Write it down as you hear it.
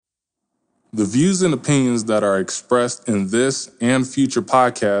The views and opinions that are expressed in this and future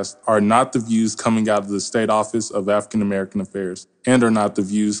podcasts are not the views coming out of the State Office of African American Affairs and are not the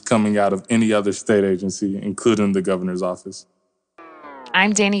views coming out of any other state agency, including the governor's office.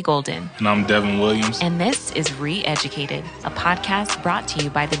 I'm Danny Golden. And I'm Devin Williams. And this is Re-Educated, a podcast brought to you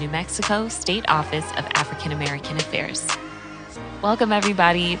by the New Mexico State Office of African American Affairs. Welcome,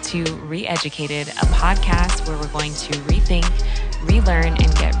 everybody, to Re-Educated, a podcast where we're going to rethink, relearn,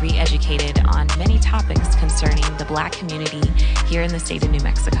 and get re-educated on many topics concerning the Black community here in the state of New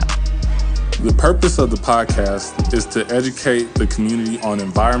Mexico. The purpose of the podcast is to educate the community on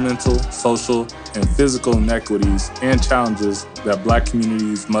environmental, social, and physical inequities and challenges that Black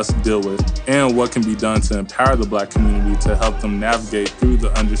communities must deal with, and what can be done to empower the Black community to help them navigate through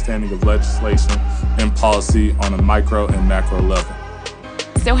the understanding of legislation and policy on a micro and macro level.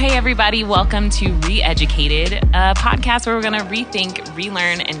 So hey everybody, welcome to Re-Educated, a podcast where we're going to rethink,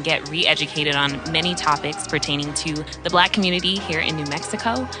 relearn, and get re-educated on many topics pertaining to the Black community here in New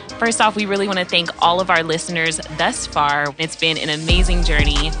Mexico. First off, we really want to thank all of our listeners thus far. It's been an amazing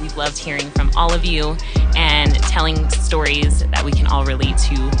journey. We've loved hearing from all of you and telling stories that we can all relate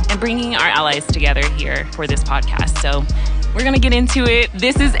to and bringing our allies together here for this podcast. So we're going to get into it.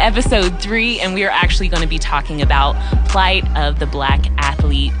 This is episode 3, and we are actually going to be talking about plight of the Black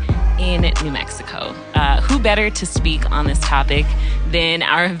athlete in New Mexico. Who better to speak on this topic than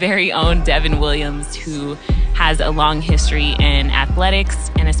our very own Devin Williams, who has a long history in athletics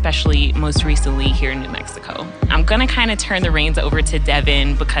and especially most recently here in New Mexico. I'm going to kind of turn the reins over to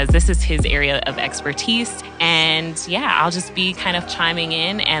Devin because this is his area of expertise. And yeah, I'll just be kind of chiming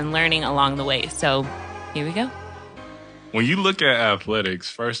in and learning along the way. So here we go. When you look at athletics,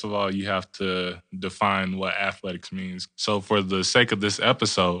 first of all, you have to define what athletics means. So for the sake of this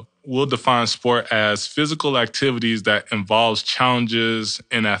episode, we'll define sport as physical activities that involves challenges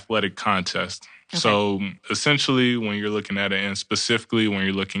in athletic contests. Okay. So essentially, when you're looking at it, and specifically when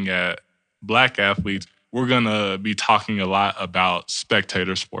you're looking at Black athletes, we're going to be talking a lot about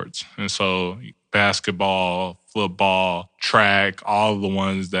spectator sports. And so basketball, football, track, all of the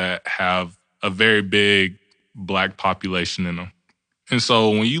ones that have a very big Black population in them. And so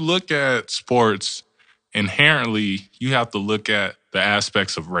when you look at sports, inherently, you have to look at the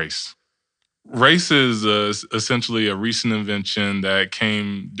aspects of race. Race is essentially a recent invention that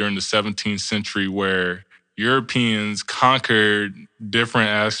came during the 17th century where Europeans conquered different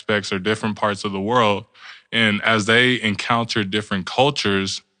aspects or different parts of the world. And as they encountered different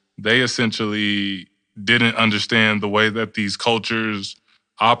cultures, they essentially didn't understand the way that these cultures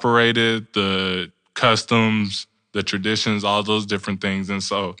operated, the customs, the traditions, all those different things. And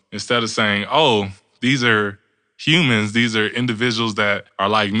so instead of saying, oh, these are humans, these are individuals that are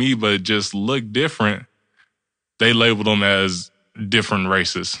like me but just look different, they labeled them as different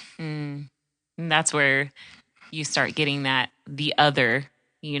races. And that's where you start getting that the other,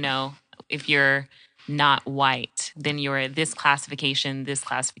 if you're not white, then you're this classification,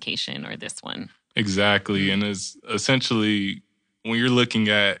 or this one. Exactly. And it's essentially when you're looking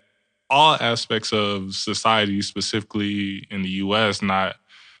at all aspects of society, specifically in the U.S., not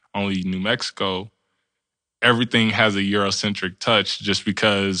only New Mexico, everything has a Eurocentric touch just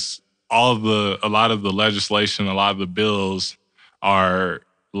because a lot of the legislation, a lot of the bills are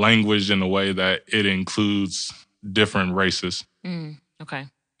languaged in a way that it includes different races. Okay.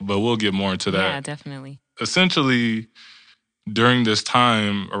 But we'll get more into that. Yeah, definitely. Essentially, during this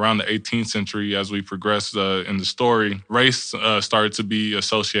time, around the 18th century, as we progress in the story, race started to be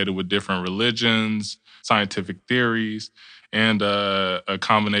associated with different religions, scientific theories, and a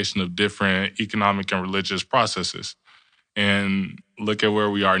combination of different economic and religious processes. And look at where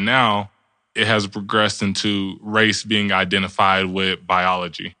we are now. It has progressed into race being identified with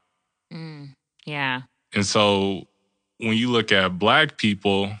biology. Yeah. And so when you look at Black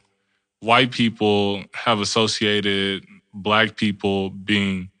people, white people have associated Black people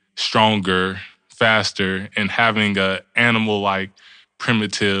being stronger, faster, and having a animal-like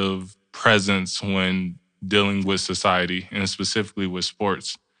primitive presence when dealing with society and specifically with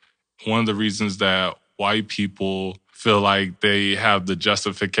sports. One of the reasons that white people feel like they have the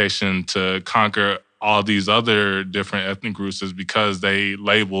justification to conquer all these other different ethnic groups is because they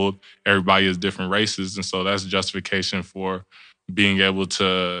labeled everybody as different races. And so that's justification for being able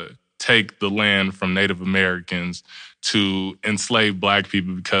to take the land from Native Americans to enslave Black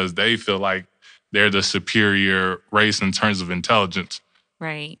people because they feel like they're the superior race in terms of intelligence.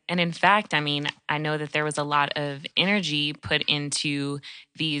 Right. And in fact, I know that there was a lot of energy put into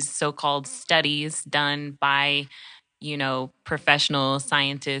these so-called studies done by, professional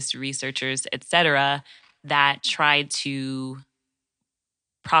scientists, researchers, et cetera, that tried to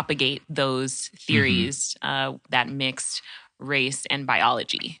propagate those theories, that mixed race and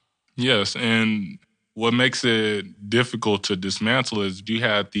biology. Yes, and what makes it difficult to dismantle is you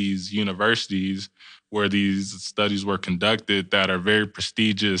had these universities where these studies were conducted that are very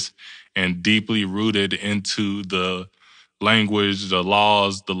prestigious and deeply rooted into the language, the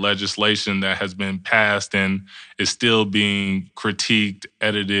laws, the legislation that has been passed and is still being critiqued,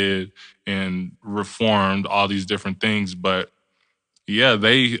 edited, and reformed, all these different things. But yeah,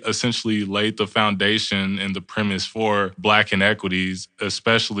 they essentially laid the foundation and the premise for Black inequities,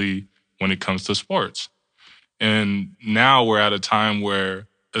 especially when it comes to sports. And now we're at a time where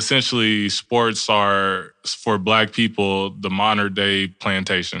essentially sports are, for Black people, the modern day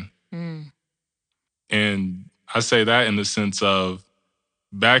plantation. And I say that in the sense of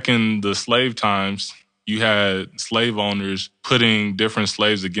back in the slave times, you had slave owners putting different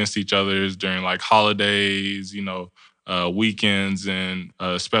slaves against each other during like holidays, weekends and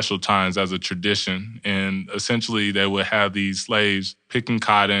special times as a tradition. And essentially they would have these slaves picking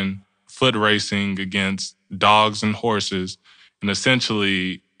cotton, foot racing against dogs and horses, and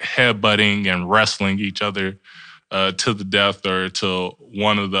essentially headbutting and wrestling each other to the death or till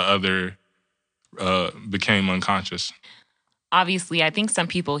one of the other became unconscious. Obviously, I think some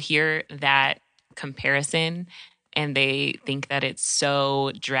people hear that comparison and they think that it's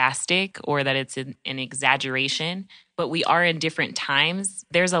so drastic or that it's an exaggeration, but we are in different times.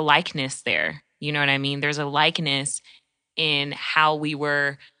 There's a likeness there. You know what I mean? There's a likeness in how we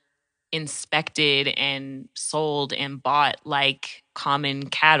were inspected and sold and bought like common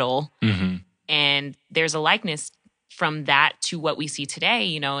cattle. And there's a likeness from that to what we see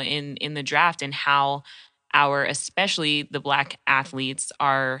today, in the draft and how especially the Black athletes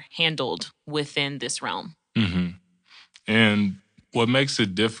are handled within this realm. And what makes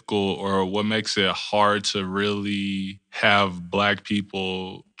it difficult or what makes it hard to really have Black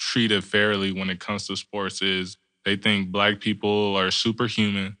people treated fairly when it comes to sports is they think Black people are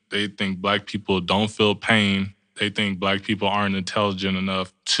superhuman. They think Black people don't feel pain. They think Black people aren't intelligent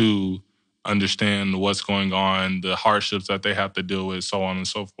enough to understand what's going on, the hardships that they have to deal with, so on and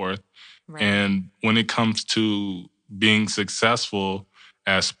so forth. Right. And when it comes to being successful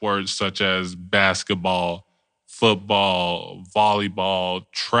at sports such as basketball, football, volleyball,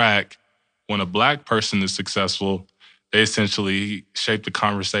 track, when a Black person is successful, they essentially shape the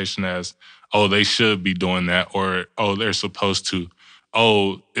conversation as, oh, they should be doing that, or, oh, they're supposed to.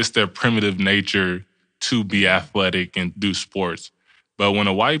 Oh, it's their primitive nature to be athletic and do sports. But when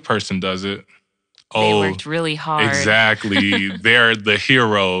a white person does it, they worked really hard. Exactly. They're the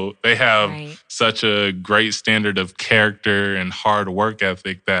hero. They have such a great standard of character and hard work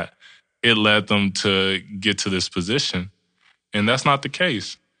ethic that it led them to get to this position. And that's not the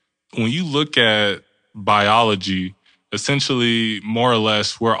case. When you look at biology, essentially, more or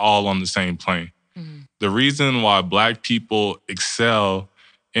less, we're all on the same plane. The reason why Black people excel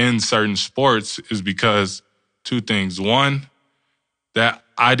in certain sports is because two things. One, that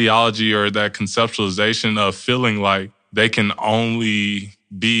ideology or that conceptualization of feeling like they can only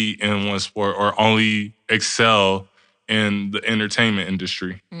be in one sport or only excel in the entertainment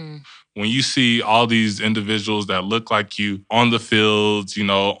industry. When you see all these individuals that look like you on the fields,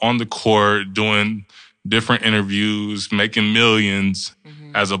 on the court, doing different interviews, making millions,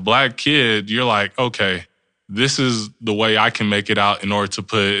 as a Black kid, you're like, okay, this is the way I can make it out in order to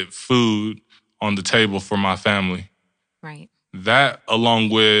put food on the table for my family. Right. That, along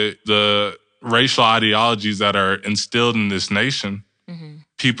with the racial ideologies that are instilled in this nation,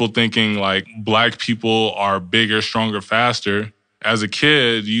 people thinking like Black people are bigger, stronger, faster. As a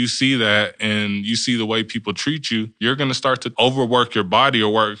kid, you see that and you see the way people treat you, you're going to start to overwork your body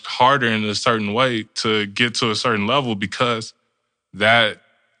or work harder in a certain way to get to a certain level because that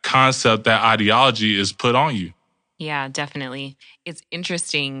concept, that ideology is put on you. Yeah, definitely. It's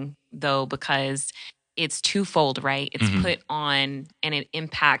interesting, though, because it's twofold, right? It's put on and it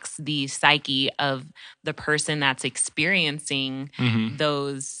impacts the psyche of the person that's experiencing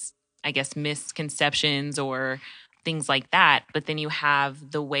those, I guess, misconceptions or things like that. But then you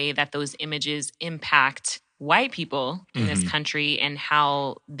have the way that those images impact white people in this country and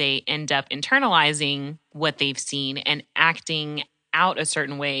how they end up internalizing what they've seen and acting out a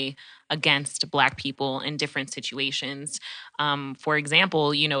certain way against Black people in different situations. For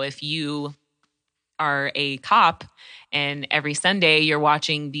example, if you are a cop and every Sunday you're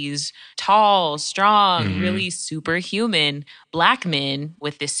watching these tall, strong, really superhuman Black men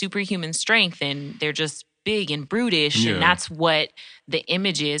with this superhuman strength and they're just big and brutish and that's what the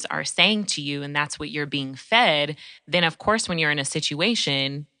images are saying to you and that's what you're being fed, then of course when you're in a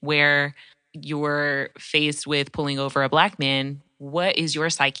situation where you're faced with pulling over a Black man, what is your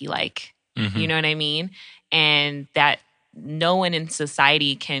psyche like? Mm-hmm. You know what I mean? And that no one in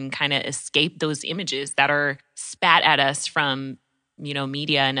society can kind of escape those images that are spat at us from,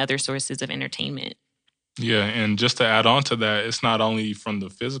 media and other sources of entertainment. Yeah, and just to add on to that, it's not only from the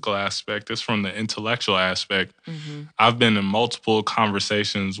physical aspect, it's from the intellectual aspect. Mm-hmm. I've been in multiple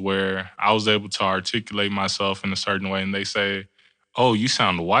conversations where I was able to articulate myself in a certain way, and they say, oh, you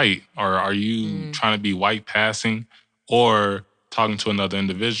sound white, or are you trying to be white passing? Or talking to another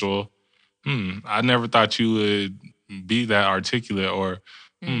individual, I never thought you would be that articulate, or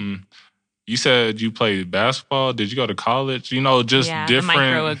you said you played basketball. Did you go to college? Just different the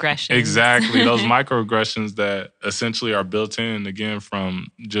microaggressions. Exactly. Those microaggressions that essentially are built in, again, from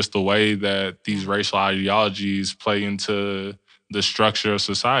just the way that these racial ideologies play into the structure of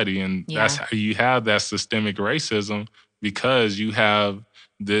society. And that's how you have that systemic racism, because you have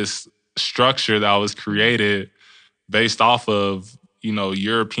this structure that was created based off of,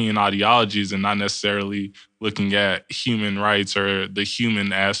 European ideologies and not necessarily looking at human rights or the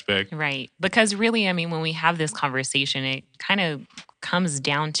human aspect. Right. Because really, when we have this conversation, it kind of comes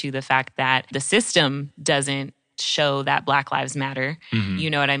down to the fact that the system doesn't show that Black Lives Matter. Mm-hmm.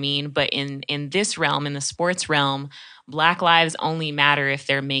 You know what I mean? But in this realm, in the sports realm, Black lives only matter if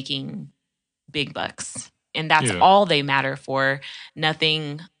they're making big bucks. And that's all they matter for.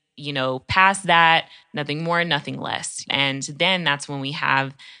 Nothing past that, nothing more, nothing less. And then that's when we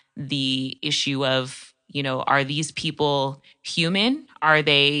have the issue of, are these people human? Are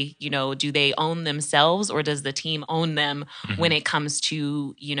they, do they own themselves, or does the team own them when it comes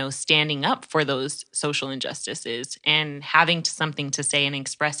to, standing up for those social injustices and having something to say and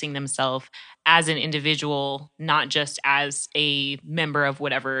expressing themselves as an individual, not just as a member of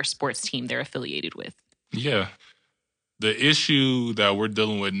whatever sports team they're affiliated with? Yeah. The issue that we're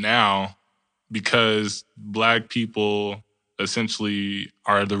dealing with now, because Black people essentially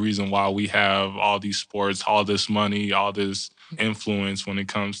are the reason why we have all these sports, all this money, all this influence when it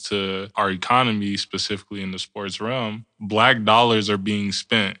comes to our economy, specifically in the sports realm, Black dollars are being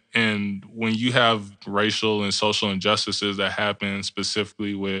spent. And when you have racial and social injustices that happen,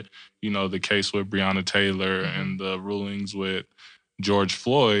 specifically with, the case with Breonna Taylor and the rulings with George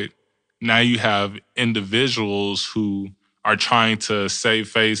Floyd, now you have individuals who are trying to save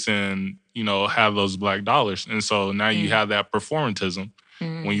face and, have those Black dollars. And so now you have that performatism.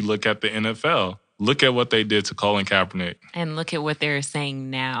 When you look at the NFL, look at what they did to Colin Kaepernick. And look at what they're saying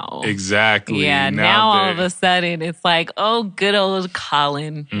now. Exactly. Yeah, now all of a sudden it's like, oh, good old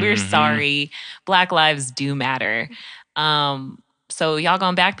Colin. We're sorry. Black lives do matter. So y'all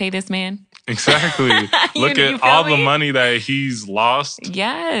gonna back pay this man? Exactly. Look at all the money that he's lost.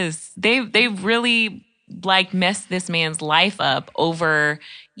 Yes. They've really messed this man's life up over,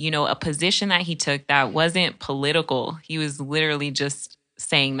 a position that he took that wasn't political. He was literally just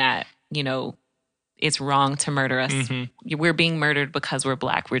saying that, it's wrong to murder us. We're being murdered because we're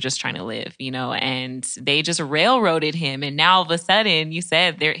Black. We're just trying to live, and they just railroaded him. And now all of a sudden, you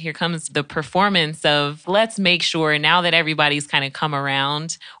said, here comes the performance of, let's make sure now that everybody's kind of coming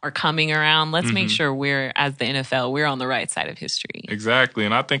around, let's make sure we're, as the NFL, we're on the right side of history. Exactly.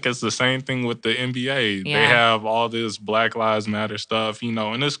 And I think it's the same thing with the NBA. Yeah. They have all this Black Lives Matter stuff,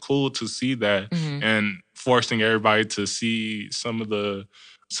 and it's cool to see that and forcing everybody to see some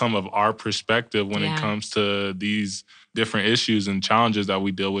of our perspective when it comes to these different issues and challenges that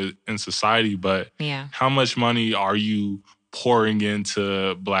we deal with in society. But how much money are you pouring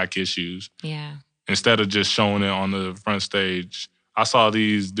into Black issues? Yeah. Instead of just showing it on the front stage. I saw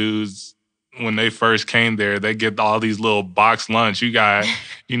these dudes when they first came there, they get all these little box lunch. You got,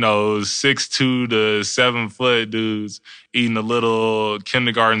 6'2" to 7 foot dudes eating a little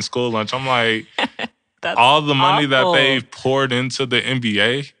kindergarten school lunch. I'm like, all the money that they've poured into the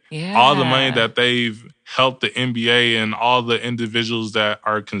NBA, all the money that they've helped the NBA and all the individuals that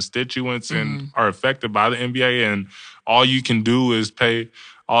are constituents and are affected by the NBA, and all you can do is pay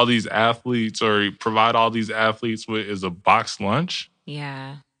all these athletes or provide all these athletes with is a box lunch.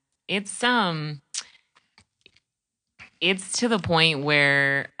 Yeah. It's to the point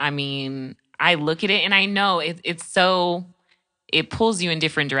where, I look at it and I know it's so... it pulls you in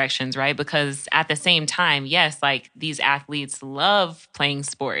different directions, right? Because at the same time, yes, these athletes love playing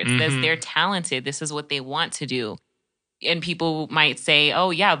sports. They're talented. This is what they want to do. And people might say,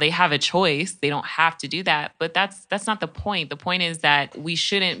 oh, yeah, they have a choice. They don't have to do that. But that's not the point. The point is that we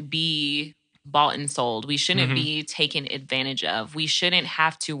shouldn't be bought and sold. We shouldn't be taken advantage of. We shouldn't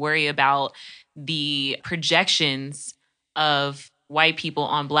have to worry about the projections of white people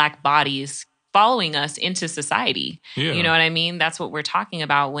on Black bodies following us into society. Yeah. You know what I mean? That's what we're talking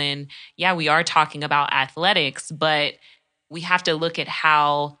about when, we are talking about athletics, but we have to look at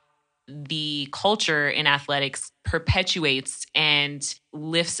how the culture in athletics perpetuates and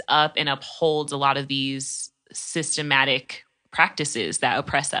lifts up and upholds a lot of these systematic practices that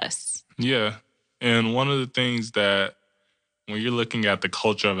oppress us. Yeah. And one of the things that when you're looking at the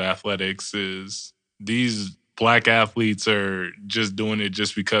culture of athletics is these Black athletes are just doing it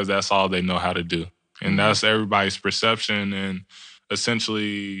just because that's all they know how to do. And that's everybody's perception. And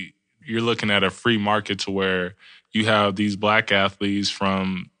essentially, you're looking at a free market to where you have these Black athletes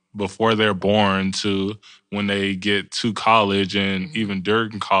from before they're born to when they get to college and even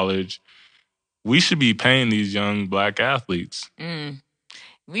during college. We should be paying these young Black athletes. We're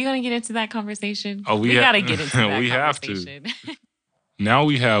going to get into that conversation. Oh, we got to get into that we conversation. Have to. Now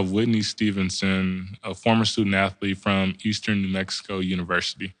we have Whitney Stevenson, a former student athlete from Eastern New Mexico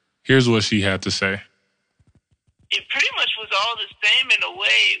University. Here's what she had to say. It pretty much was all the same in a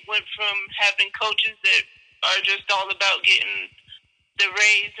way. It went from having coaches that are just all about getting the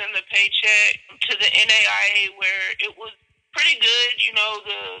raise and the paycheck to the NAIA where it was pretty good. You know,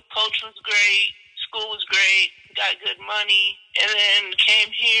 the coach was great, school was great, got good money, and then came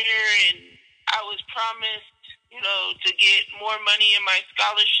here and I was promised, you know, to get more money in my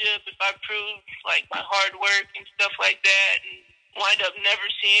scholarship if I proved like my hard work and stuff like that, and wind up never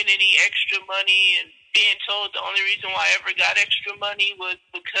seeing any extra money and being told the only reason why I ever got extra money was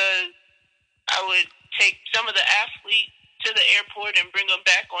because I would take some of the athletes to the airport and bring them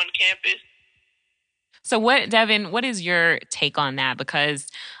back on campus. So Devin, what is your take on that? Because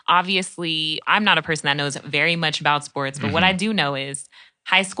obviously I'm not a person that knows very much about sports, but what I do know is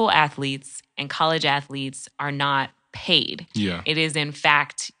high school athletes and college athletes are not paid. Yeah. It is in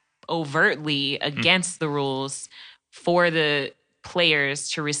fact overtly against the rules for the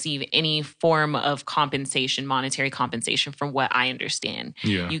players to receive any form of compensation, monetary compensation, from what I understand.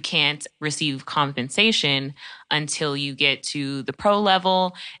 Yeah. You can't receive compensation until you get to the pro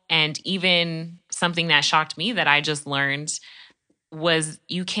level. And even something that shocked me that I just learned was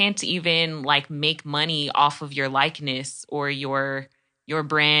you can't even like make money off of your likeness or your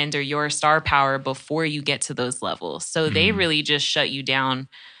brand or your star power before you get to those levels. So they really just shut you down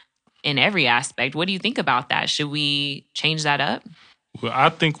in every aspect. What do you think about that? Should we change that up? Well, I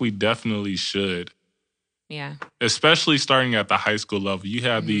think we definitely should. Yeah. Especially starting at the high school level. You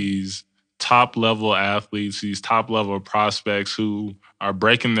have these top-level athletes, these top-level prospects who are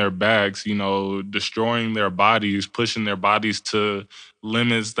breaking their backs, you know, destroying their bodies, pushing their bodies to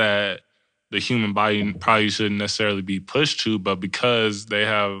limits that the human body probably shouldn't necessarily be pushed to, but because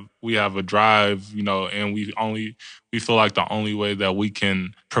we have a drive, you know, and we feel like the only way that we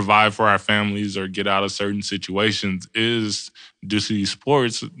can provide for our families or get out of certain situations is due to these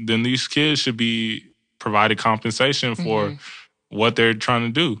sports, then these kids should be provided compensation for what they're trying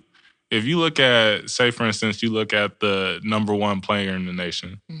to do. If you look at, say, for instance, you look at the number one player in the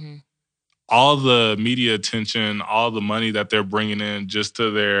nation, all the media attention, all the money that they're bringing in just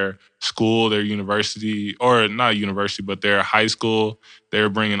to their school, their university, or not university, but their high school, they're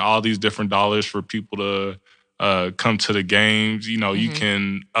bringing all these different dollars for people to come to the games. You know, you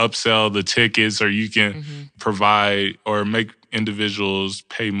can upsell the tickets or you can provide or make individuals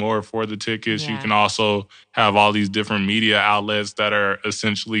pay more for the tickets. Yeah. You can also have all these different media outlets that are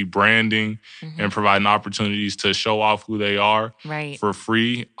essentially branding and providing opportunities to show off who they are for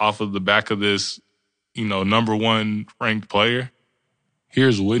free off of the back of this, you know, number one ranked player.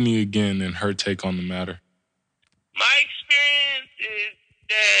 Here's Whitney again and her take on the matter. My experience is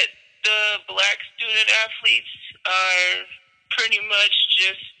that the Black student athletes are pretty much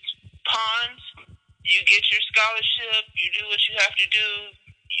just pawns. You get your scholarship, you do what you have to do,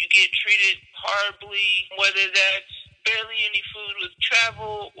 you get treated horribly, whether that's barely any food with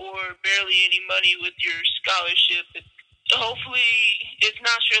travel or barely any money with your scholarship. Hopefully it's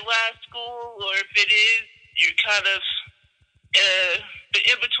not your last school, or if it is, you're kind of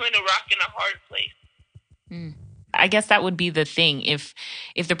in between a rock and a hard place. I guess that would be the thing. If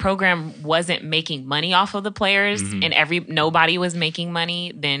the program wasn't making money off of the players and nobody was making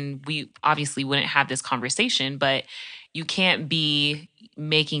money, then we obviously wouldn't have this conversation. But you can't be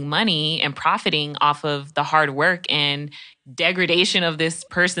making money and profiting off of the hard work and degradation of this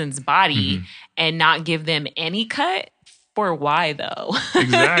person's body and not give them any cut. For why though?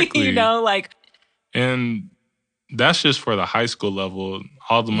 Exactly. You know, like. And that's just for the high school level,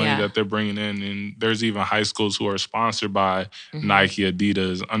 all the money that they're bringing in. And there's even high schools who are sponsored by Nike,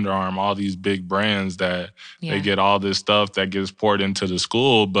 Adidas, Under Armour, all these big brands that they get all this stuff that gets poured into the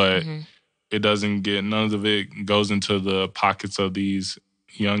school, but it doesn't get, none of it goes into the pockets of these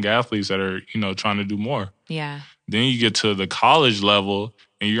young athletes that are, you know, trying to do more. Yeah. Then you get to the college level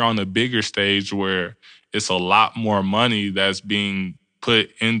and you're on the bigger stage where it's a lot more money that's being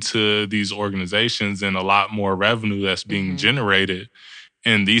put into these organizations and a lot more revenue that's being generated.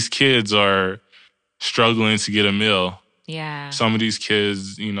 And these kids are struggling to get a meal. Yeah. Some of these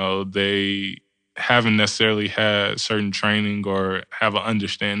kids, they haven't necessarily had certain training or have an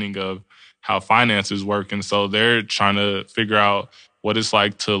understanding of how finances work. And so they're trying to figure out what it's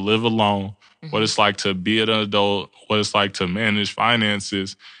like to live alone, what it's like to be an adult, what it's like to manage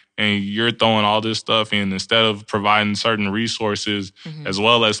finances. And you're throwing all this stuff in instead of providing certain resources as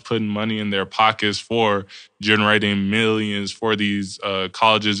well as putting money in their pockets for generating millions for these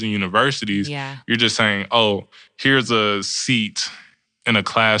colleges and universities. Yeah. You're just saying, oh, here's a seat in a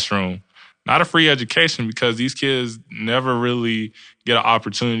classroom. Not a free education, because these kids never really get an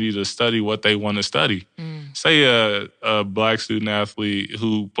opportunity to study what they want to study. Say a Black student athlete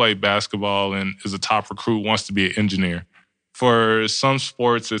who played basketball and is a top recruit wants to be an engineer. For some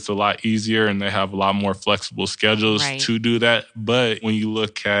sports, it's a lot easier and they have a lot more flexible schedules to do that. But when you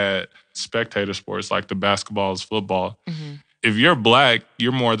look at spectator sports like the basketballs, football, if you're Black,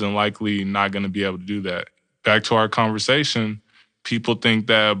 you're more than likely not going to be able to do that. Back to our conversation, people think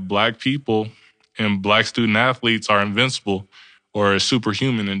that Black people and Black student athletes are invincible or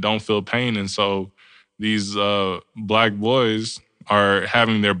superhuman and don't feel pain. And so these Black boys are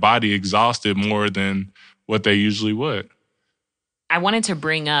having their body exhausted more than what they usually would. I wanted to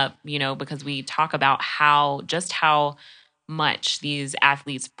bring up, because we talk about how much these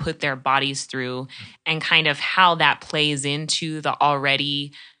athletes put their bodies through and kind of how that plays into the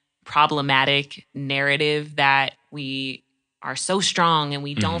already problematic narrative that we are so strong and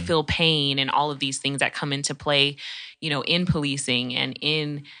we don't feel pain and all of these things that come into play, in policing and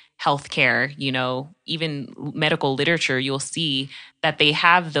in healthcare, even medical literature, you'll see that they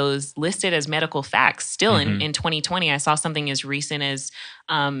have those listed as medical facts still in 2020. I saw something as recent as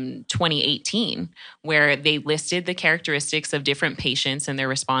 2018 where they listed the characteristics of different patients and their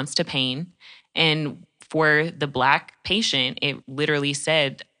response to pain. And for the Black patient, it literally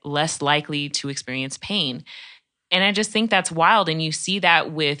said less likely to experience pain. And I just think that's wild. And you see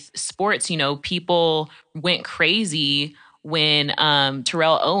that with sports, people went crazy when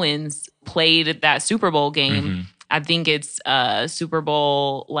Terrell Owens played that Super Bowl game. I think it's Super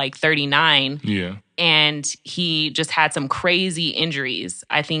Bowl 39. Yeah. And he just had some crazy injuries.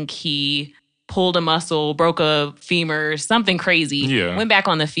 I think he pulled a muscle, broke a femur, something crazy. Yeah. Went back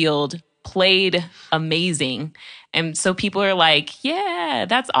on the field, played amazing. And so people are like, yeah,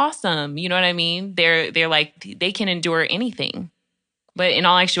 that's awesome. You know what I mean? They're like, they can endure anything. But in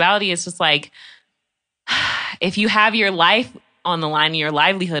all actuality, it's just like, if you have your life on the line, your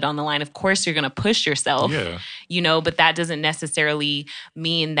livelihood on the line, of course you're going to push yourself, but that doesn't necessarily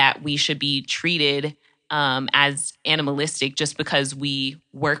mean that we should be treated as animalistic just because we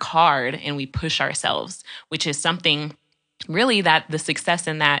work hard and we push ourselves, which is something really that the success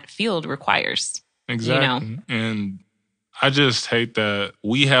in that field requires. Exactly. And I just hate that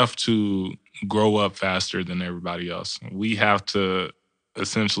we have to grow up faster than everybody else. We have to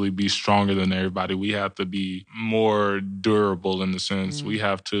essentially be stronger than everybody. We have to be more durable in the sense we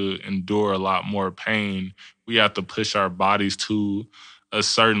have to endure a lot more pain. We have to push our bodies to a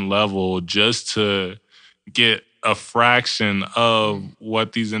certain level just to get a fraction of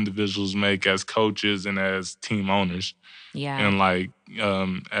what these individuals make as coaches and as team owners. Yeah. And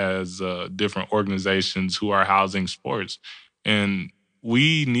as different organizations who are housing sports. And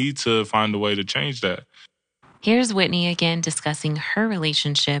we need to find a way to change that. Here's Whitney again discussing her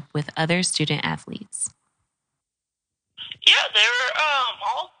relationship with other student athletes. Yeah, they're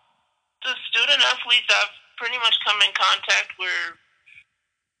all the student athletes I've pretty much come in contact were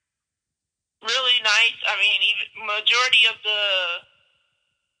really nice. I mean, even majority of the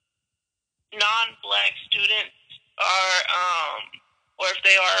non-Black students are, or if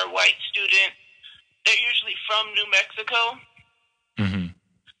they are a white student, they're usually from New Mexico.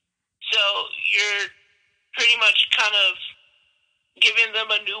 So you're pretty much kind of giving them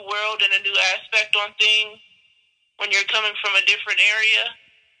a new world and a new aspect on things when you're coming from a different area.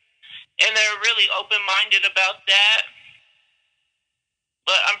 And they're really open-minded about that.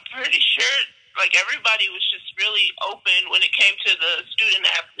 But I'm pretty sure, everybody was just really open when it came to the student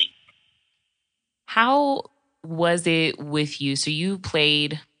athlete. How was it with you? So you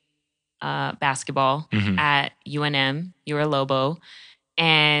played basketball at UNM. You were a Lobo.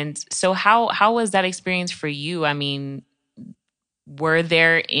 And so how was that experience for you? I mean, were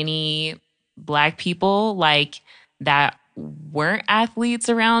there any Black people that weren't athletes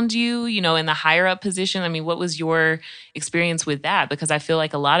around you, in the higher up position? I mean, what was your experience with that? Because I feel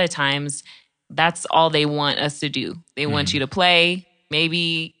like a lot of times that's all they want us to do. They want you to play,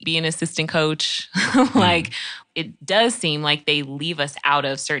 maybe be an assistant coach. Like, it does seem like they leave us out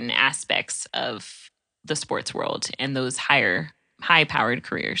of certain aspects of the sports world and those high-powered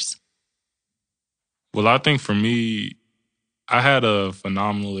careers. Well, I think for me, I had a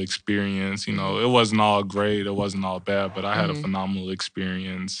phenomenal experience. You know, it wasn't all great, it wasn't all bad, but I had a phenomenal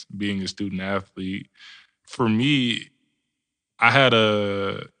experience being a student athlete. For me, I had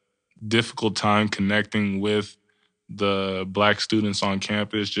a difficult time connecting with the Black students on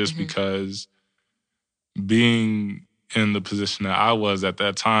campus just because being in the position that I was at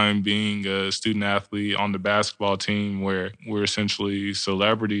that time, being a student athlete on the basketball team where we're essentially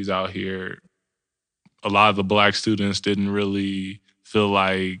celebrities out here, a lot of the Black students didn't really feel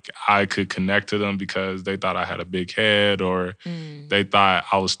like I could connect to them because they thought I had a big head or they thought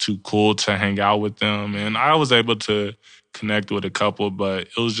I was too cool to hang out with them. And I was able to connect with a couple, but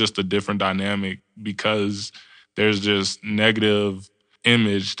it was just a different dynamic because there's just negative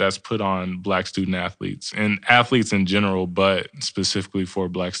image that's put on Black student athletes and athletes in general, but specifically for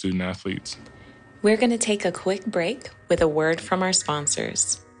Black student athletes. We're going to take a quick break with a word from our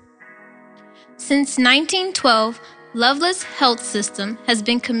sponsors. Since 1912, Loveless Health System has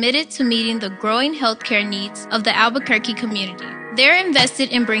been committed to meeting the growing healthcare needs of the Albuquerque community. They're invested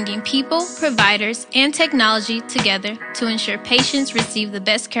in bringing people, providers, and technology together to ensure patients receive the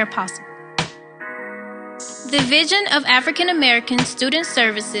best care possible. The vision of African American Student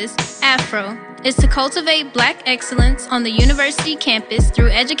Services, AFRO, is to cultivate Black excellence on the university campus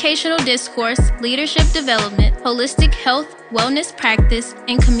through educational discourse, leadership development, holistic health, wellness practice,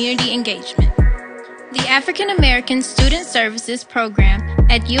 and community engagement. The African American Student Services program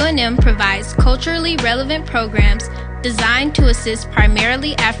at UNM provides culturally relevant programs designed to assist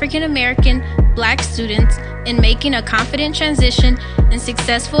primarily African American Black students in making a confident transition and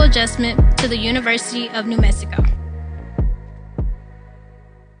successful adjustment to the University of New Mexico.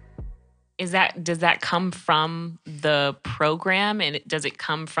 Does that come from the program, and does it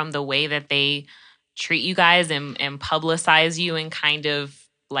come from the way that they treat you guys and publicize you and kind of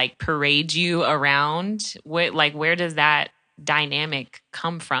like parade you around? Where does that dynamic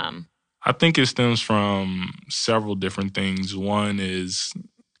come from? I think it stems from several different things. One is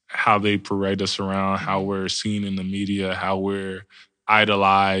how they parade us around, how we're seen in the media, how we're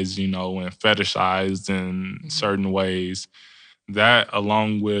idolized, and fetishized in certain ways. That,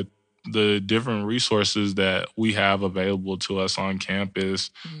 along with the different resources that we have available to us on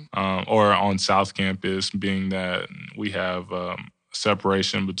campus or on South Campus, being that we have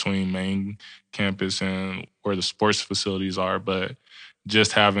separation between main campus and where the sports facilities are, but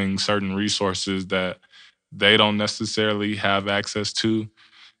just having certain resources that they don't necessarily have access to.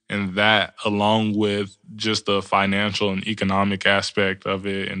 And that, along with just the financial and economic aspect of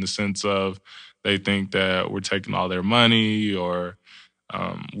it, in the sense of they think that we're taking all their money, or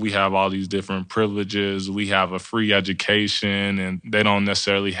we have all these different privileges. We have a free education, and they don't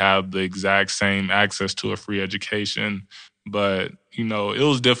necessarily have the exact same access to a free education. But, it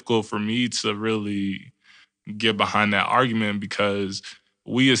was difficult for me to really get behind that argument because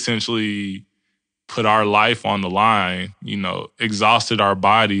we essentially put our life on the line, exhausted our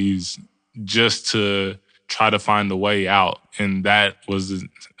bodies just to try to find a way out. And that was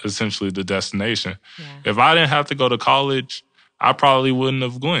essentially the destination. Yeah. If I didn't have to go to college, I probably wouldn't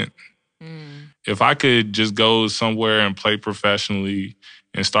have went. If I could just go somewhere and play professionally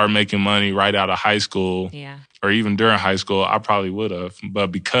and start making money right out of high school, or even during high school, I probably would have. But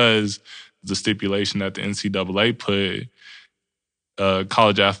because the stipulation that the NCAA put,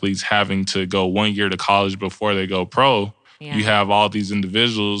 college athletes having to go 1 year to college before they go pro, you have all these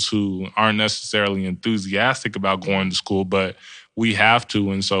individuals who aren't necessarily enthusiastic about going to school, but we have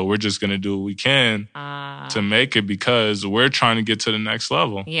to. And so we're just going to do what we can to make it because we're trying to get to the next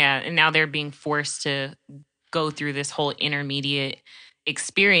level. Yeah. And now they're being forced to go through this whole intermediate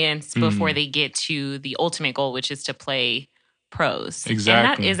experience before they get to the ultimate goal, which is to play pros.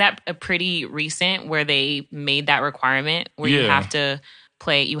 Exactly. And is that a pretty recent where they made that requirement where you have to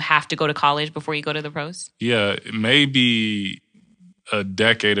go to college before you go to the pros? Yeah, maybe a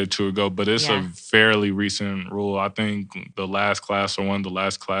decade or two ago, but it's a fairly recent rule. I think the last class, or one of the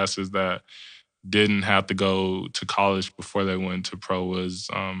last classes that didn't have to go to college before they went to pro, was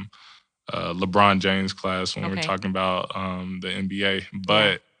LeBron James' class when we're talking about the NBA.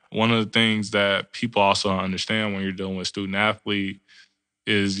 But one of the things that people also understand when you're dealing with student athlete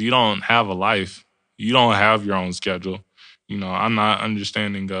is you don't have a life. You don't have your own schedule. I'm not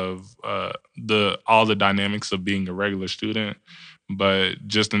understanding of all the dynamics of being a regular student, but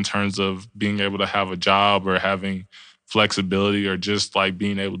just in terms of being able to have a job or having flexibility or just like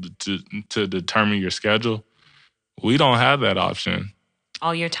being able to determine your schedule, we don't have that option.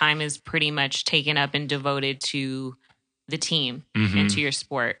 All your time is pretty much taken up and devoted to the team Mm-hmm. and to your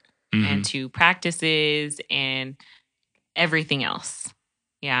sport Mm-hmm. and to practices and everything else.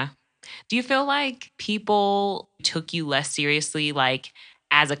 Yeah. Do you feel like people took you less seriously, like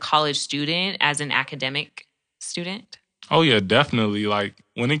as a college student, as an academic student? Oh, yeah, definitely. Like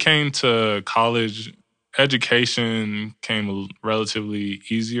when it came to college, education came relatively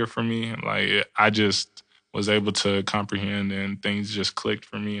easier for me. Like I just was able to comprehend and things just clicked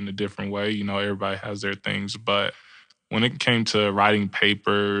for me in a different way. You know, everybody has their things. But when it came to writing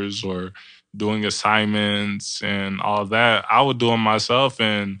papers or doing assignments and all that, I would do them myself.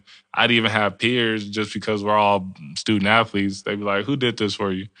 And I'd even have peers just because we're all student athletes. They'd be like, who did this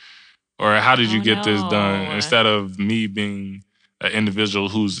for you? Or how did you get this done? no. Instead of me being an individual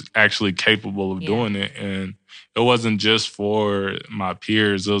who's actually capable of Yeah. doing it. And it wasn't just for my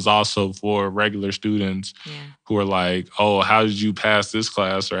peers. It was also for regular students Yeah. who are like, oh, how did you pass this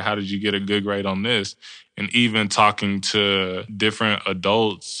class? Or how did you get a good grade on this? And even talking to different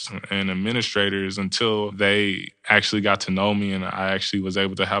adults and administrators until they actually got to know me and I actually was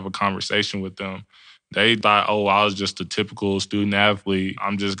able to have a conversation with them. They thought, oh, I was just a typical student athlete.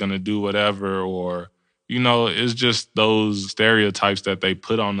 I'm just going to do whatever. Or, you know, it's just those stereotypes that they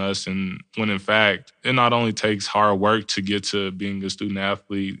put on us. And when in fact, it not only takes hard work to get to being a student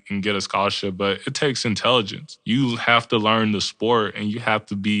athlete and get a scholarship, but it takes intelligence. You have to learn the sport and you have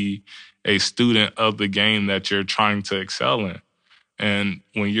to be a student of the game that you're trying to excel in. And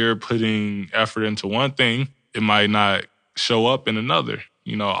when you're putting effort into one thing, it might not show up in another.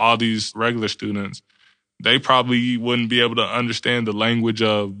 You know, all these regular students, they probably wouldn't be able to understand the language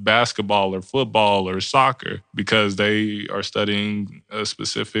of basketball or football or soccer because they are studying a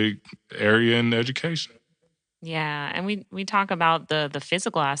specific area in education. Yeah, and we talk about the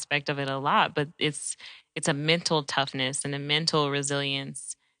physical aspect of it a lot, but it's a mental toughness and a mental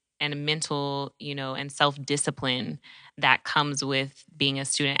resilience and a mental, you know, and self-discipline that comes with being a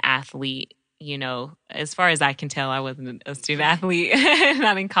student athlete. You know, as far as I can tell, I wasn't a student athlete,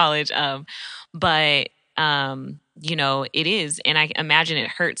 not in college. But you know, it is. And I imagine it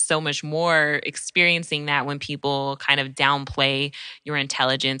hurts so much more experiencing that when people kind of downplay your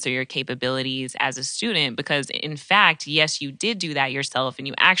intelligence or your capabilities as a student. Because in fact, yes, you did do that yourself and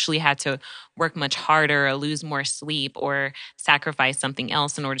you actually had to work much harder or lose more sleep or sacrifice something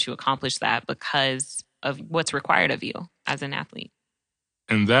else in order to accomplish that because of what's required of you as an athlete.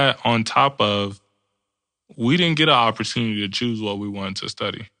 And that on top of, we didn't get an opportunity to choose what we wanted to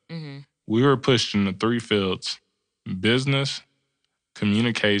study. Mm-hmm. We were pushed into 3 fields: business,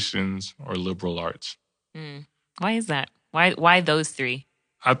 communications, or liberal arts. Why is that? Why those 3?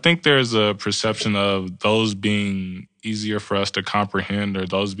 I think there's a perception of those being easier for us to comprehend or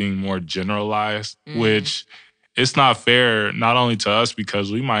those being more generalized, which it's not fair, not only to us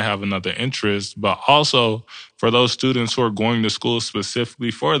because we might have another interest, but also for those students who are going to school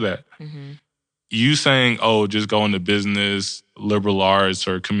specifically for that. Mm-hmm. You saying, oh, just go into business, liberal arts,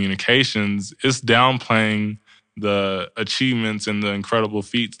 or communications, it's downplaying the achievements and the incredible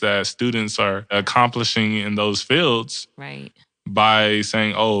feats that students are accomplishing in those fields. Right. By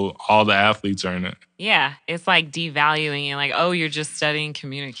saying, oh, all the athletes are in it. Yeah, it's like devaluing and like, oh, you're just studying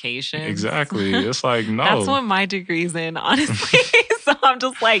communications. Exactly. It's like, no. That's what my degree's in, honestly. So I'm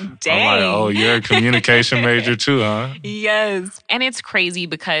just like, dang. I'm like, oh, you're a communication major too, huh? Yes. And it's crazy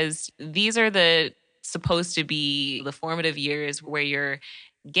because these are supposed to be the formative years where you're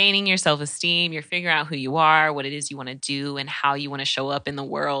gaining your self-esteem, you're figuring out who you are, what it is you want to do, and how you want to show up in the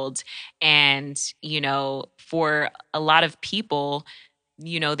world. And, you know, for a lot of people,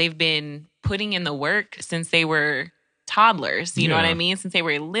 you know, they've been putting in the work since they were toddlers, you know what I mean? Since they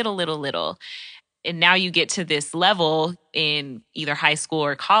were little. And now you get to this level in either high school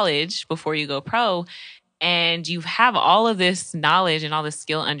or college before you go pro, and you have all of this knowledge and all this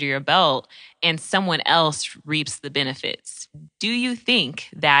skill under your belt, and someone else reaps the benefits. Do you think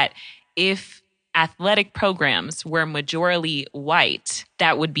that if athletic programs were majorly white,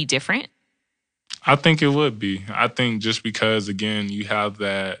 that would be different? I think it would be. I think just because, again, you have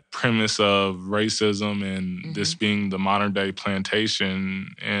that premise of racism and this being the modern day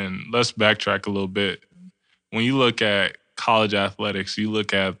plantation. And let's backtrack a little bit. When you look at college athletics, you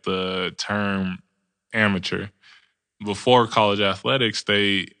look at the term amateur. Before college athletics,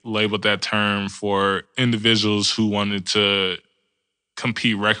 they labeled that term for individuals who wanted to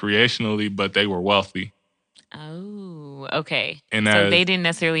compete recreationally, but they were wealthy. Oh, okay. And so they didn't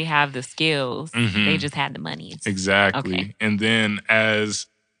necessarily have the skills. They just had the money. Exactly. Okay. And then as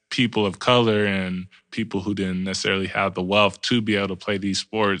people of color and people who didn't necessarily have the wealth to be able to play these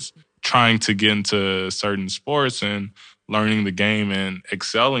sports, trying to get into certain sports and learning the game and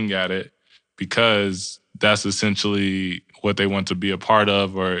excelling at it because that's essentially what they want to be a part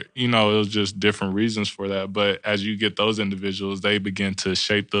of, or, you know, it was just different reasons for that. But as you get those individuals, they begin to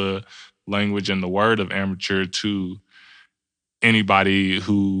shape the language and the word of amateur to anybody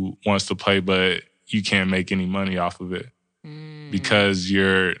who wants to play, but you can't make any money off of it because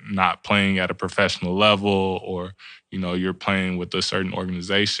you're not playing at a professional level, or, you know, you're playing with a certain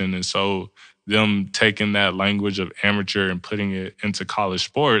organization. And so them taking that language of amateur and putting it into college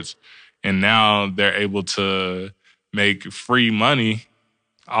sports, and now they're able to make free money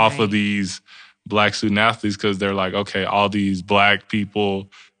off of these Black student athletes because they're like, okay, all these Black people,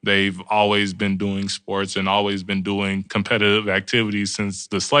 they've always been doing sports and always been doing competitive activities since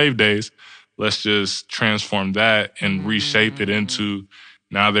the slave days. Let's just transform that and reshape it into,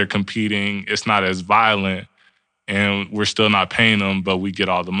 now they're competing. It's not as violent and we're still not paying them, but we get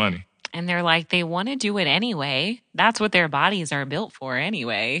all the money. And they're like, they want to do it anyway. That's what their bodies are built for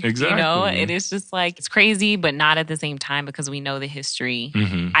anyway. Exactly. You know, it is just like, it's crazy, but not at the same time because we know the history.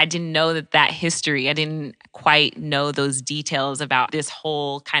 I didn't know that history. I didn't quite know those details about this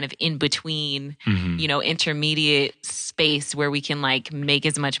whole kind of in-between, you know, intermediate space where we can like make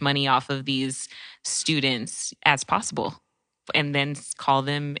as much money off of these students as possible. And then call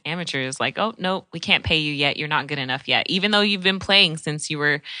them amateurs like, oh, no, we can't pay you yet. You're not good enough yet. Even though you've been playing since you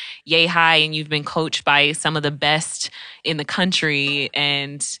were yay high and you've been coached by some of the best in the country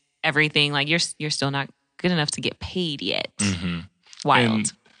and everything, like you're still not good enough to get paid yet. Wild.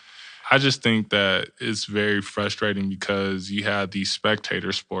 And I just think that it's very frustrating because you have these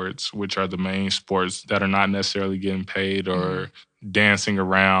spectator sports, which are the main sports that are not necessarily getting paid or dancing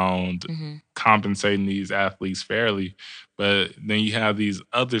around, compensating these athletes fairly. But then you have these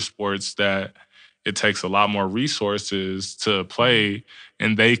other sports that it takes a lot more resources to play,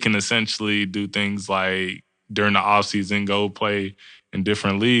 and they can essentially do things like during the offseason go play in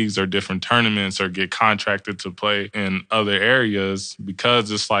different leagues or different tournaments or get contracted to play in other areas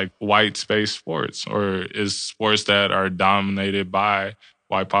because it's like white space sports, or it's sports that are dominated by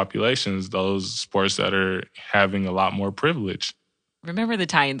white populations, those sports that are having a lot more privilege. Remember the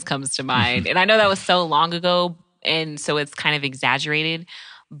Titans comes to mind. And I know that was so long ago, and so it's kind of exaggerated.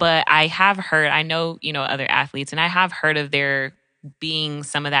 But I have heard, I know, you know, other athletes, and I have heard of there being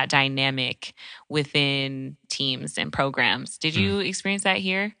some of that dynamic within teams and programs. Did you experience that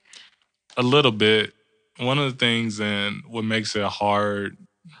here? A little bit. One of the things, and what makes it hard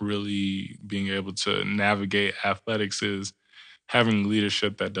really being able to navigate athletics, is having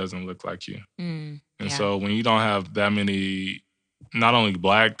leadership that doesn't look like you. So when you don't have that many, not only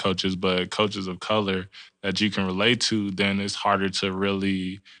Black coaches, but coaches of color that you can relate to, then it's harder to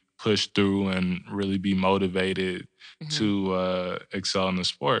really push through and really be motivated to excel in the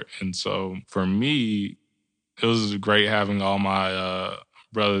sport. And so for me, it was great having all my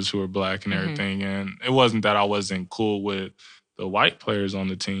brothers who were Black and everything. And it wasn't that I wasn't cool with the white players on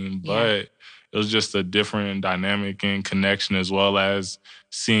the team, but it was just a different dynamic and connection, as well as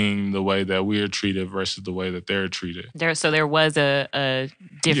seeing the way that we are treated versus the way that they're treated. So there was a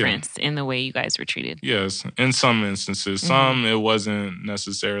difference in the way you guys were treated. Yes, in some instances. Some, it wasn't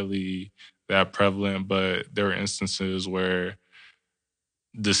necessarily that prevalent, but there were instances where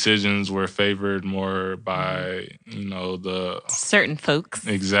decisions were favored more by, you know, the certain folks.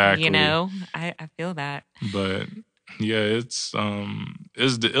 Exactly. You know, I feel that. But yeah,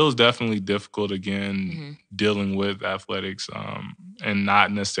 it was definitely difficult again dealing with athletics and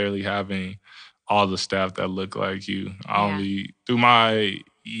not necessarily having all the staff that look like you. Only through my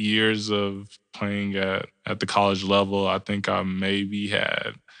years of playing at the college level, I think I maybe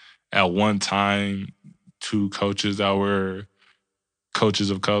had at one time 2 coaches that were coaches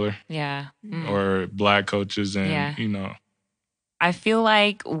of color. Or Black coaches, and you know. I feel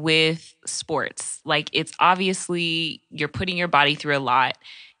like with sports, like it's obviously you're putting your body through a lot.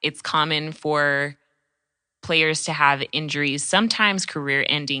 It's common for players to have injuries, sometimes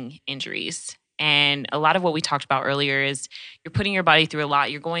career-ending injuries. And a lot of what we talked about earlier is you're putting your body through a lot,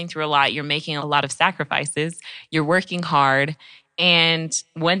 you're going through a lot, you're making a lot of sacrifices, you're working hard, and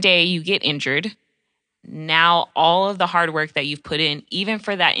one day you get injured. Now all of the hard work that you've put in, even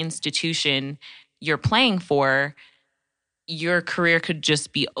for that institution you're playing for, your career could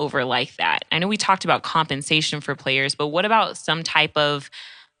just be over like that. I know we talked about compensation for players, but what about some type of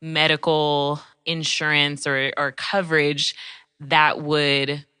medical insurance or coverage that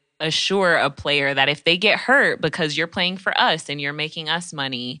would assure a player that if they get hurt because you're playing for us and you're making us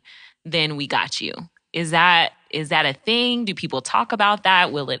money, then we got you? Is that a thing? Do people talk about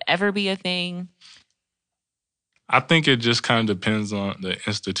that? Will it ever be a thing? I think it just kind of depends on the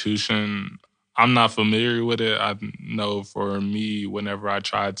institution. I'm not familiar with it. I know for me, whenever I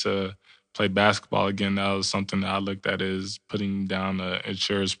tried to play basketball again, that was something that I looked at as putting down an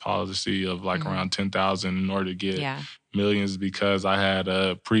insurance policy of like around 10,000 in order to get millions, because I had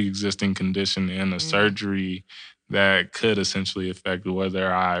a pre-existing condition and a surgery that could essentially affect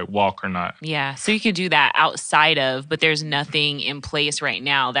whether I walk or not. Yeah. So you could do that outside of, but there's nothing in place right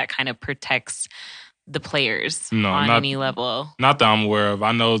now that kind of protects the players on any level. Not that I'm aware of.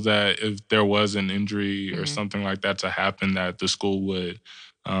 I know that if there was an injury or something like that to happen, that the school would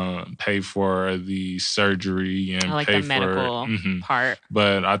pay for the surgery and like pay the medical part.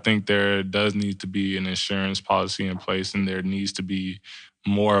 But I think there does need to be an insurance policy in place, and there needs to be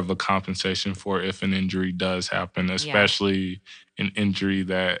more of a compensation for if an injury does happen, especially an injury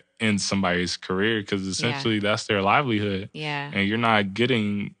that ends somebody's career, because essentially that's their livelihood. Yeah. And you're not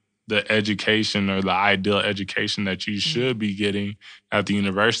getting the education or the ideal education that you should be getting at the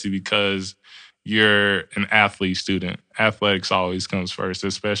university because you're an athlete student. Athletics always comes first,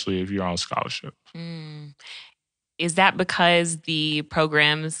 especially if you're on scholarship. Is that because the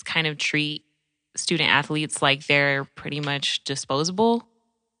programs kind of treat student athletes like they're pretty much disposable?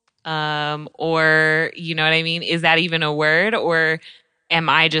 Or, you know what I mean? Is that even a word? Or am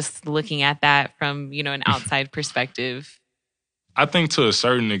I just looking at that from, an outside perspective? I think to a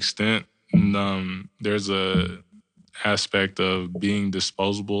certain extent, there's a aspect of being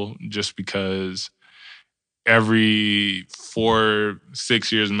disposable, just because every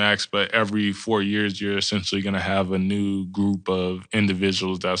 6 years max, but every 4 years, you're essentially going to have a new group of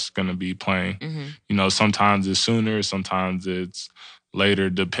individuals that's going to be playing. Sometimes it's sooner, sometimes it's later,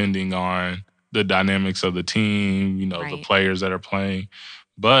 depending on the dynamics of the team, the players that are playing.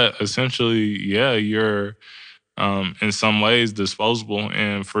 But essentially, you're in some ways disposable.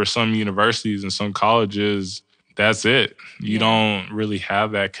 And for some universities and some colleges, that's it. You don't really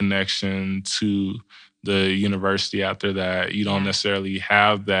have that connection to the university after that. You don't necessarily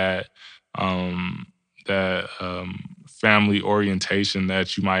have that family orientation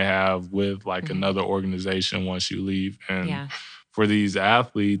that you might have with like another organization once you leave. And for these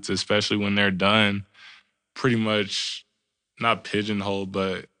athletes, especially when they're done, pretty much not pigeonholed,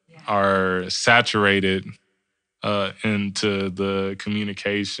 but are saturated into the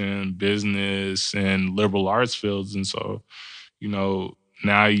communication, business, and liberal arts fields. And so,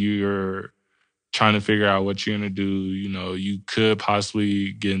 now you're trying to figure out what you're going to do. You could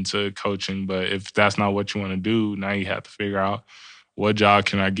possibly get into coaching, but if that's not what you want to do, now you have to figure out what job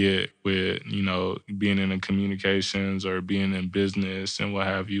can I get with, being in the communications or being in business and what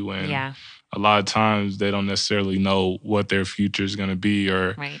have you. And a lot of times they don't necessarily know what their future is going to be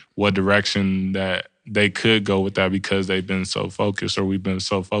or what direction that they could go with that, because they've been so focused, or we've been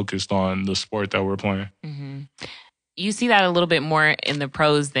so focused on the sport that we're playing. You see that a little bit more in the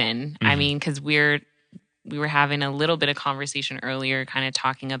pros then. I mean, because we were having a little bit of conversation earlier, kind of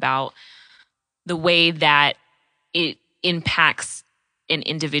talking about the way that it impacts an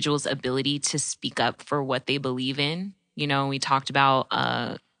individual's ability to speak up for what they believe in. We talked about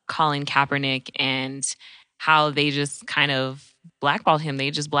Colin Kaepernick and how they just kind of blackballed him. They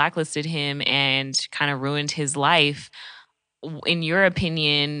just blacklisted him and kind of ruined his life. In your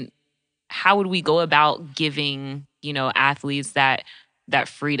opinion, how would we go about giving, athletes that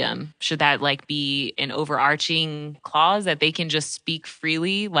freedom? Should that be an overarching clause that they can just speak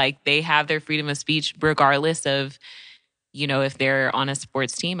freely, like they have their freedom of speech regardless of, if they're on a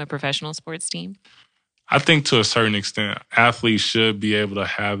sports team, a professional sports team? I think to a certain extent, athletes should be able to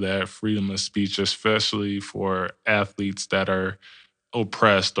have that freedom of speech, especially for athletes that are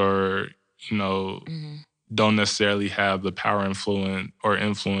oppressed or, don't necessarily have the power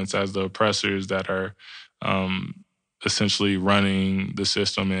influence as the oppressors that are essentially running the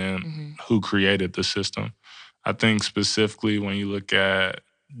system and who created the system. I think specifically when you look at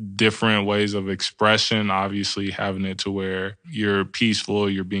different ways of expression, obviously having it to where you're peaceful,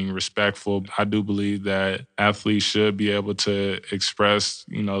 you're being respectful. I do believe that athletes should be able to express,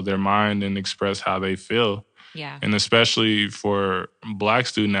 their mind and express how they feel. Yeah. And especially for Black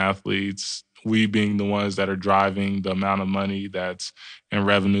student athletes, we being the ones that are driving the amount of money that's and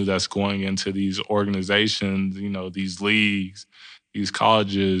revenue that's going into these organizations, these leagues, these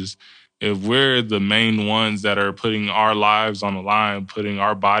colleges. If we're the main ones that are putting our lives on the line, putting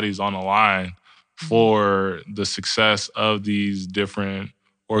our bodies on the line for the success of these different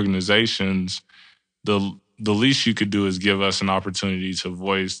organizations, the least you could do is give us an opportunity to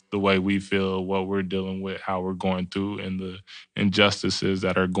voice the way we feel, what we're dealing with, how we're going through, and the injustices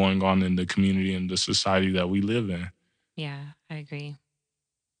that are going on in the community and the society that we live in. Yeah, I agree.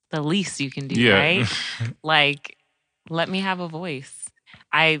 The least you can do, right? Let me have a voice.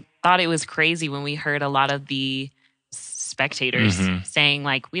 I thought it was crazy when we heard a lot of the spectators saying,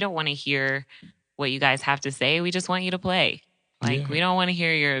 like, we don't want to hear what you guys have to say. We just want you to play. Like, we don't want to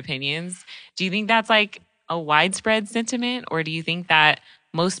hear your opinions. Do you think that's like a widespread sentiment? Or do you think that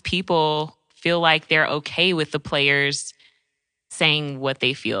most people feel like they're okay with the players saying what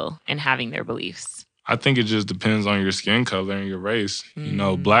they feel and having their beliefs? I think it just depends on your skin color and your race. You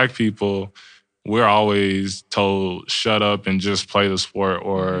know, Black people, we're always told, shut up and just play the sport,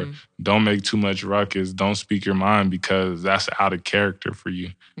 or don't make too much ruckus, don't speak your mind because that's out of character for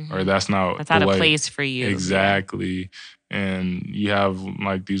you, or that's not That's out of place for you. Exactly. And you have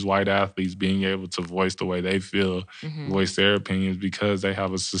like these white athletes being able to voice the way they feel, voice their opinions because they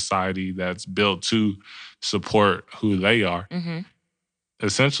have a society that's built to support who they are.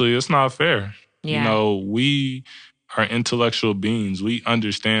 Essentially, it's not fair. Yeah. You know, we are intellectual beings. We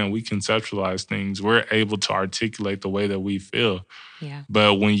understand, we conceptualize things. We're able to articulate the way that we feel. Yeah.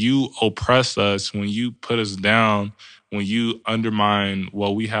 But when you oppress us, when you put us down, when you undermine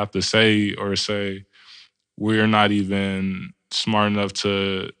what we have to say, or say we're not even smart enough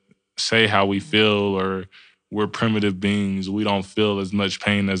to say how we feel, or we're primitive beings, we don't feel as much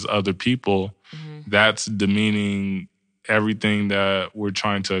pain as other people, that's demeaning everything that we're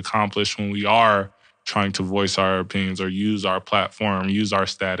trying to accomplish when we are trying to voice our opinions or use our platform, use our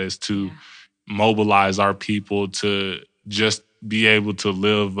status to mobilize our people to just be able to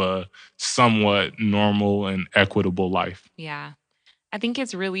live a somewhat normal and equitable life. Yeah. I think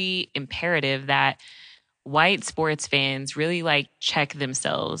it's really imperative that white sports fans really like check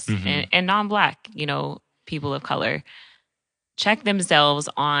themselves, and non-Black, you know, people of color, check themselves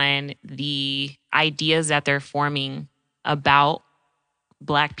on the ideas that they're forming about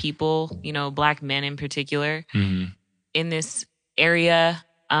Black people, you know, Black men in particular, in this area.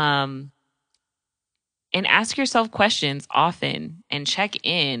 And ask yourself questions often and check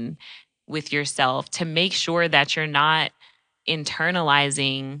in with yourself to make sure that you're not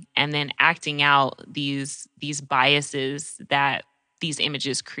internalizing and then acting out these biases that these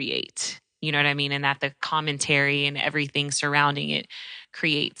images create. You know what I mean? And that the commentary and everything surrounding it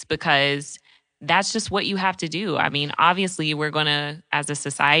creates, because that's just what you have to do. I mean, obviously, we're going to, as a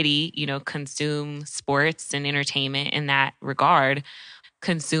society, you know, consume sports and entertainment in that regard.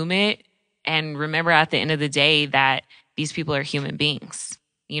 Consume it. And remember at the end of the day that these people are human beings.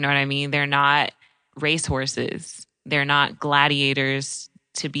 You know what I mean? They're not racehorses. They're not gladiators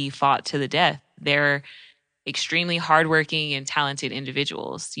to be fought to the death. They're extremely hardworking and talented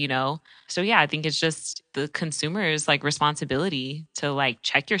individuals, you know? So yeah, I think it's just the consumer's like responsibility to like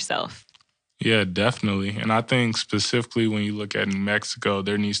check yourself. Yeah, definitely. And I think specifically when you look at New Mexico,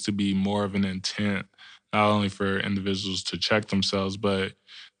 there needs to be more of an intent, not only for individuals to check themselves, but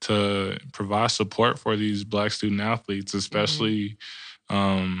to provide support for these Black student athletes, especially,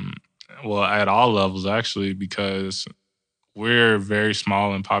 well, at all levels, actually, because we're very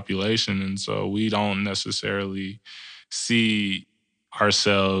small in population. And so we don't necessarily see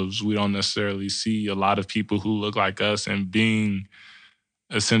ourselves, we don't necessarily see a lot of people who look like us, and being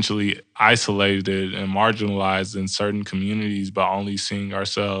essentially isolated and marginalized in certain communities by only seeing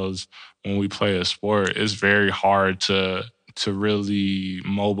ourselves when we play a sport, it's very hard to really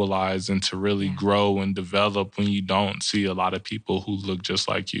mobilize and to really grow and develop when you don't see a lot of people who look just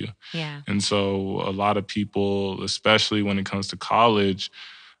like you. Yeah. And so a lot of people, especially when it comes to college,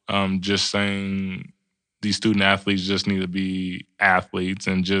 just saying these student athletes just need to be athletes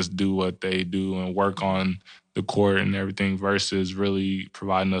and just do what they do and work on the court and everything, versus really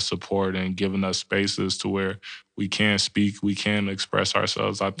providing us support and giving us spaces to where we can speak, we can express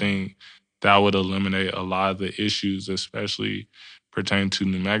ourselves. I think that would eliminate a lot of the issues, especially pertaining to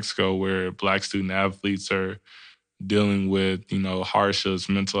New Mexico, where Black student athletes are dealing with, you know, hardships,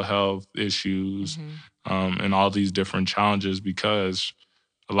 mental health issues, and all these different challenges, because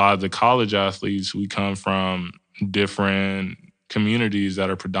a lot of the college athletes, we come from different communities that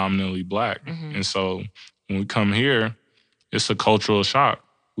are predominantly Black. And so when we come here, it's a cultural shock.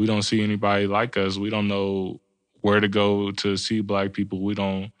 We don't see anybody like us. We don't know where to go to see Black people. We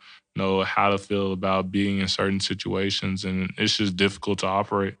don't know how to feel about being in certain situations, and it's just difficult to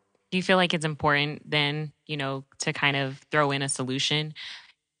operate. Do you feel like it's important then, you know, to kind of throw in a solution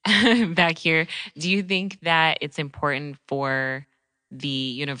back here? Do you think that it's important for the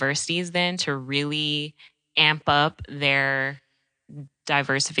universities then to really amp up their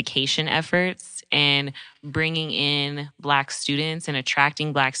diversification efforts and bringing in Black students and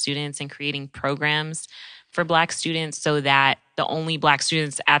attracting Black students and creating programs for Black students, so that the only Black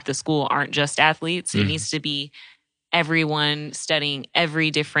students at the school aren't just athletes? It needs to be everyone studying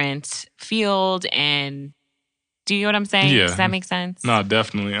every different field. And Do you know what I'm saying? Yeah. Does that make sense? No,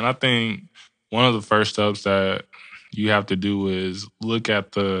 definitely. And I think one of the first steps that you have to do is look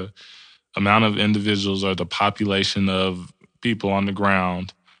at the amount of individuals or the population of people on the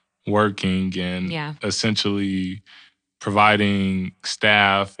ground working and essentially providing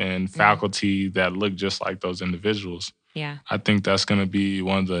staff and faculty that look just like those individuals. Yeah. I think that's going to be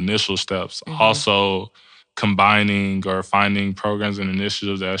one of the initial steps. Also, combining or finding programs and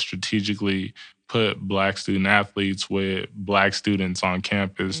initiatives that strategically put Black student athletes with Black students on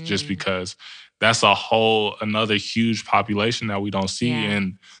campus, just because that's another huge population that we don't see.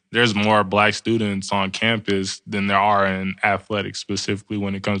 And there's more Black students on campus than there are in athletics, specifically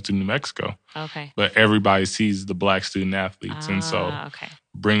when it comes to New Mexico. Okay. But everybody sees the Black student athletes. And so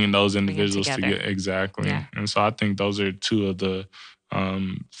bringing those individuals together. Exactly. Yeah. And so I think those are two of the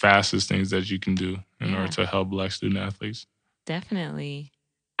fastest things that you can do in order to help Black student athletes. Definitely.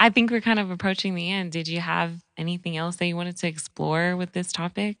 I think we're kind of approaching the end. Did you have anything else that you wanted to explore with this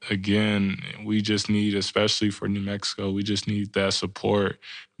topic? Again, we just need, especially for New Mexico, we just need that support,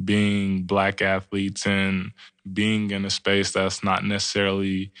 being Black athletes and being in a space that's not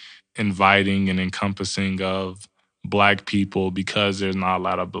necessarily inviting and encompassing of Black people, because there's not a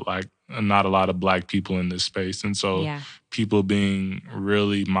lot of Black people in this space. And so people being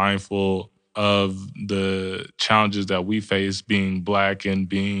really mindful of the challenges that we face being Black and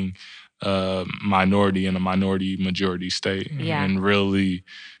being a minority in a minority majority state. And really,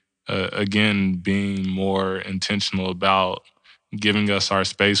 again, being more intentional about giving us our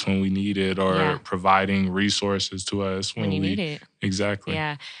space when we need it, or providing resources to us when you need it. Exactly.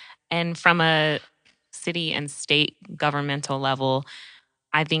 Yeah. And from a city and state governmental level,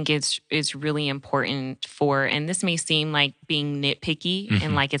 I think it's really important for, and this may seem like being nitpicky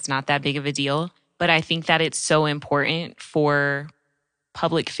and like it's not that big of a deal, but I think that it's so important for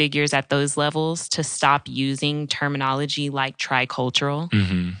public figures at those levels to stop using terminology like tricultural.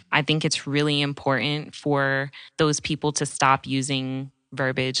 I think it's really important for those people to stop using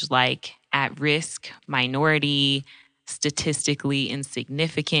verbiage like at risk, minority, statistically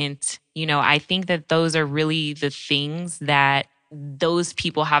insignificant. You know, I think that those are really the things that those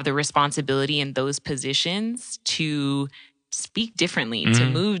people have the responsibility in those positions to speak differently, to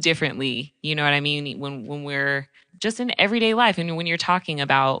move differently. You know what I mean? When we're just in everyday life, and when you're talking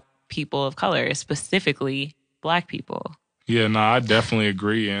about people of color, specifically Black people. Yeah, no, I definitely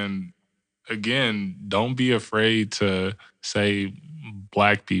agree. And again, don't be afraid to say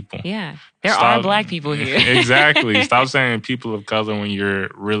Black people. Yeah, there are Black people here. Exactly. Stop saying people of color when you're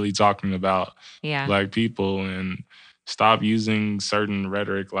really talking about Black people, and stop using certain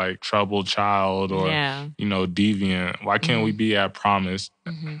rhetoric like troubled child or, deviant. Why can't we be at promise?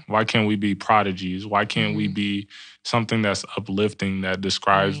 Why can't we be prodigies? Why can't we be something that's uplifting, that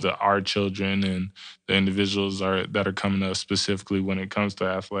describes our children and the individuals that are coming up specifically when it comes to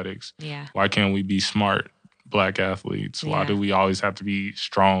athletics? Yeah. Why can't we be smart Black athletes? Why do we always have to be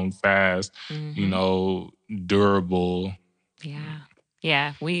strong, fast, durable? Yeah.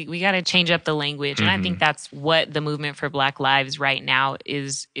 Yeah, we got to change up the language. And I think that's what the movement for Black Lives right now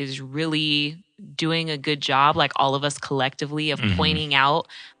is really doing a good job, like all of us collectively, of pointing out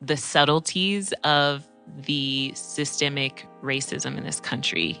the subtleties of the systemic racism in this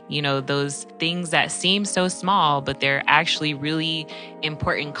country. You know, those things that seem so small, but they're actually really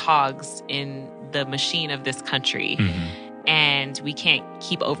important cogs in the machine of this country. And we can't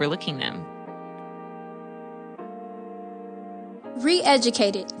keep overlooking them.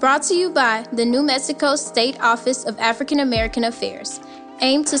 Re-Educated, brought to you by the New Mexico State Office of African American Affairs,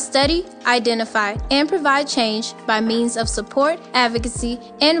 aim to study, identify, and provide change by means of support, advocacy,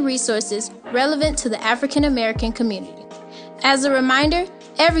 and resources relevant to the African American community. As a reminder,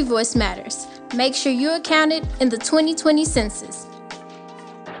 every voice matters. Make sure you're counted in the 2020 census.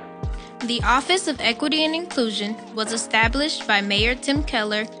 The Office of Equity and Inclusion was established by Mayor Tim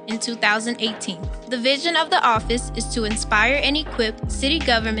Keller in 2018. The vision of the office is to inspire and equip city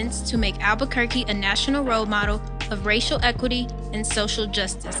governments to make Albuquerque a national role model of racial equity and social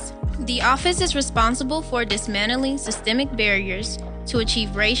justice. The office is responsible for dismantling systemic barriers to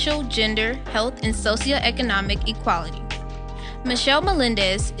achieve racial, gender, health, and socioeconomic equality. Michelle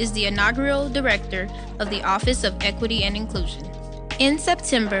Melendez is the inaugural director of the Office of Equity and Inclusion. In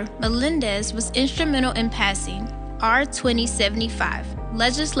September, Melendez was instrumental in passing R-2075,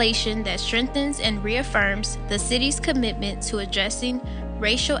 legislation that strengthens and reaffirms the city's commitment to addressing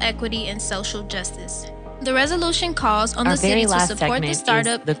racial equity and social justice. The resolution calls on the city to support the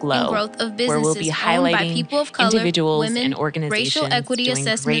startup and growth of businesses owned by people of color, women, racial equity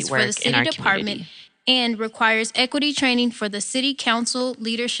assessments for the city department, and requires equity training for the city council,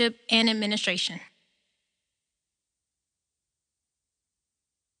 leadership, and administration.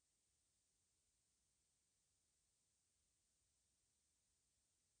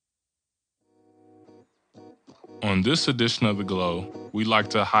 On this edition of The Glow, we like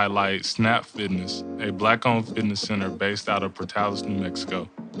to highlight Snap Fitness, a Black-owned fitness center based out of Portales, New Mexico.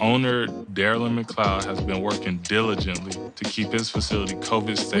 Owner Darylyn McLeod has been working diligently to keep his facility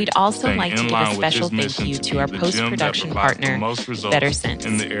COVID safe. We'd also like to give a special thank you to our post-production partner,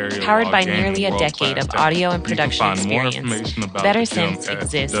 BetterSense. Powered by nearly a decade of audio and production experience, BetterSense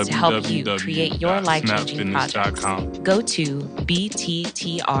exists to help you create your life-changing projects. Go to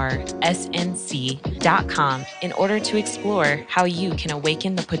bttrsnc.com in order to explore how you can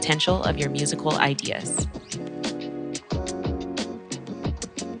awaken the potential of your musical ideas.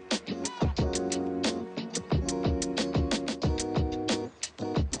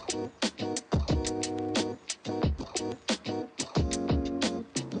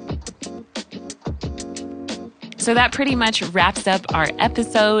 So that pretty much wraps up our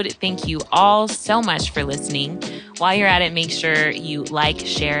episode. Thank you all so much for listening. While you're at it, make sure you like,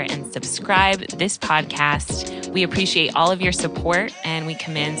 share, and subscribe this podcast. We appreciate all of your support, and we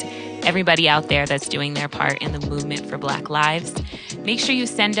commend everybody out there that's doing their part in the movement for Black lives. Make sure you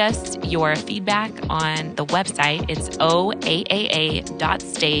send us your feedback on the website. It's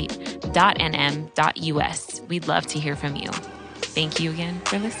oaaa.state.nm.us. We'd love to hear from you. Thank you again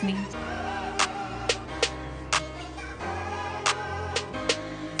for listening.